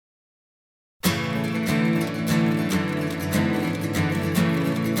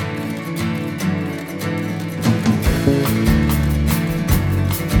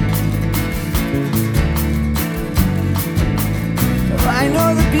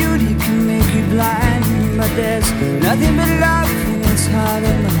beauty can make you blind, but there's nothing but love in this heart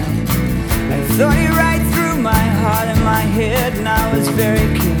of mine. I thought it right through my heart and my head, and I was very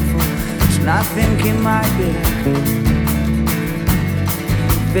careful to not think it might be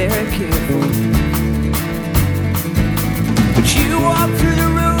very careful. But you walk through the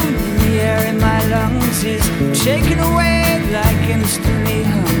room, the air in my lungs is shaken away like instantly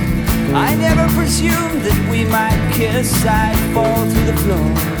hung. I never presumed that we might kiss, I'd fall to the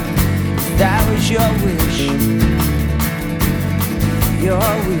floor if that was your wish,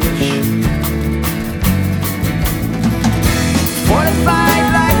 your wish. Fortified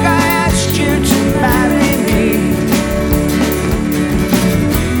like I asked you to marry me,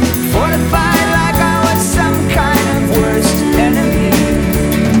 fortified like I was some kind of worst enemy.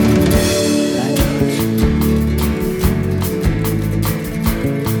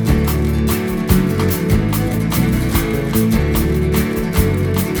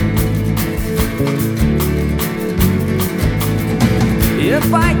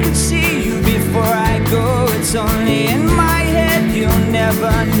 If I could see you before I go, it's only in my head, you'll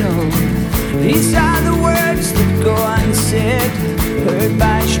never know. These are the words that go unsaid, heard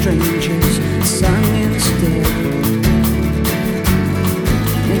by strangers, sung instead.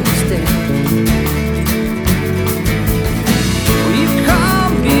 You call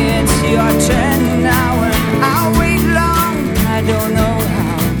me, it's your turn now, and I'll wait long, I don't know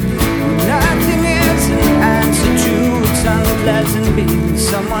how. Nothing is an answer to its unpleasant being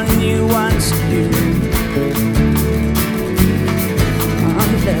someone you once knew.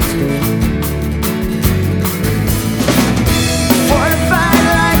 Unpleasant. Fortified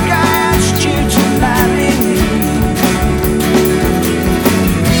like I asked you to marry me,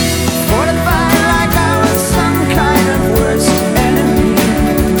 fortified like I was some kind of worst enemy.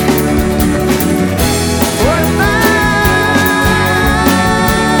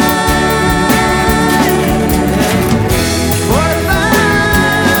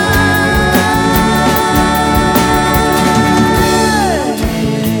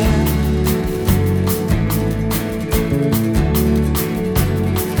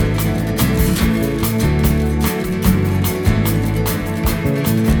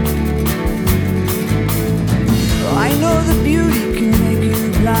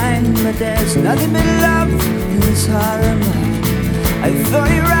 There's nothing but love in this heart of mine. I thought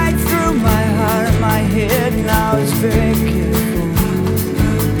it right through my heart and my head, and I was very careful,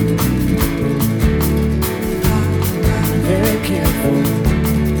 very careful,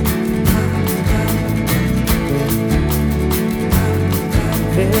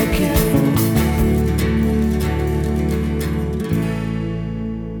 very careful.